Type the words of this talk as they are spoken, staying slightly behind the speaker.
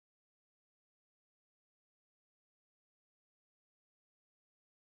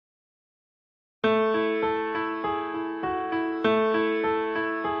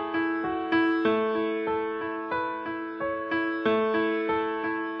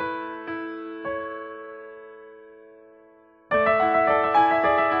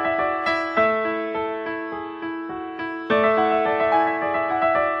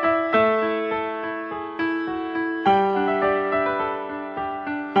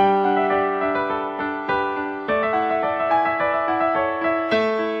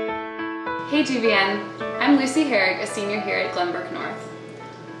Hey GBN, I'm Lucy Herrig, a senior here at Glenbrook North.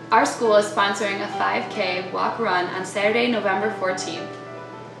 Our school is sponsoring a 5K walk-run on Saturday, November 14th.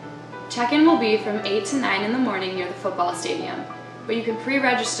 Check-in will be from 8 to 9 in the morning near the football stadium, but you can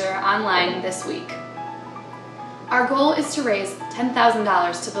pre-register online this week. Our goal is to raise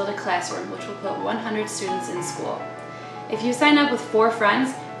 $10,000 to build a classroom which will put 100 students in school. If you sign up with 4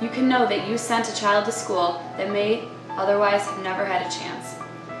 friends, you can know that you sent a child to school that may otherwise have never had a chance.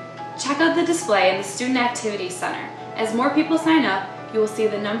 Check out the display in the Student Activity Center. As more people sign up, you will see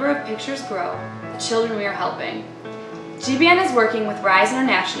the number of pictures grow, the children we are helping. GBN is working with Rise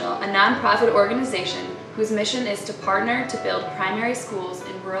International, a nonprofit organization whose mission is to partner to build primary schools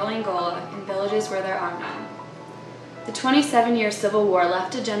in rural Angola in villages where there are none. The 27-year Civil War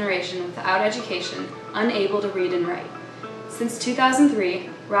left a generation without education, unable to read and write. Since 2003,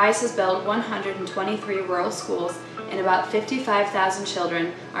 Rise has built 123 rural schools, and about 55,000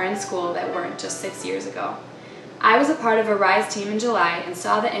 children are in school that weren't just 6 years ago. I was a part of a Rise team in July and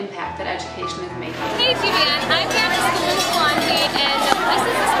saw the impact that education is making. Hey GBN, I'm here at the school in Swansea, and this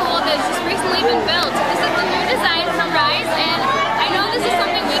is a school that's just recently been built. This is the new design from Rise, and I know this is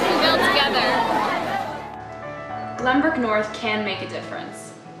something we can build together. Glenbrook North can make a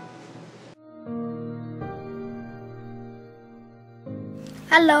difference.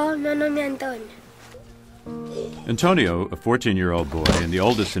 Hello, meu nome é Antônio. Antonio, a 14-year-old boy and the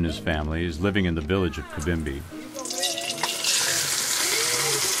oldest in his family, is living in the village of Kavimbi.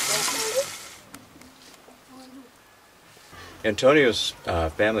 Antonio's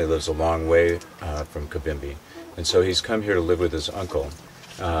family lives a long way from Kavimbi, and so he's come here to live with his uncle,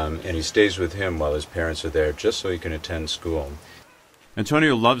 and he stays with him while his parents are there just so he can attend school.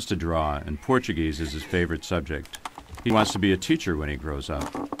 Antonio loves to draw, and Portuguese is his favorite subject. He wants to be a teacher when he grows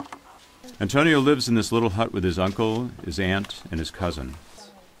up. Antonio lives in this little hut with his uncle, his aunt, and his cousin.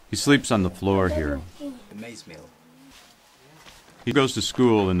 He sleeps on the floor here. He goes to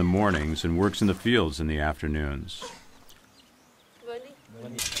school in the mornings and works in the fields in the afternoons.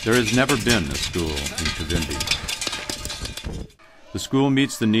 There has never been a school in Kavimbi. The school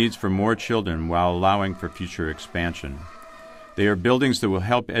meets the needs for more children while allowing for future expansion. They are buildings that will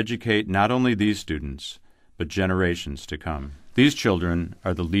help educate not only these students, but generations to come. These children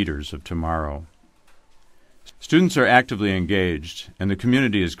are the leaders of tomorrow. Students are actively engaged, and the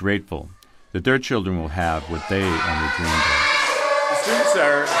community is grateful that their children will have what they only dreamed of. The students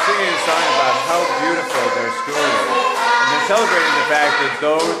are singing a song about how beautiful their school is, and they're celebrating the fact that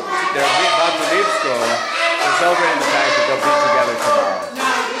though they're about to leave school, they're celebrating the fact that they'll be together tomorrow.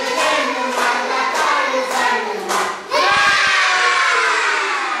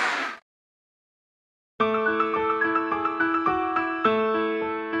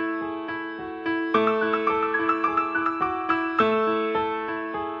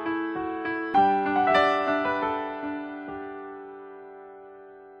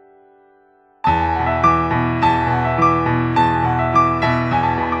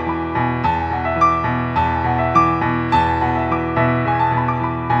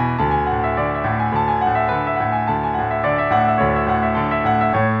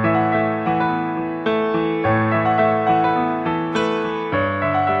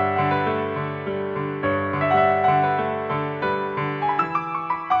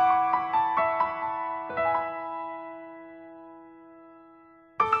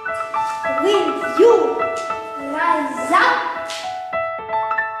 With you, rise up.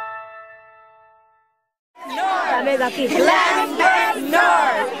 Glenbrook.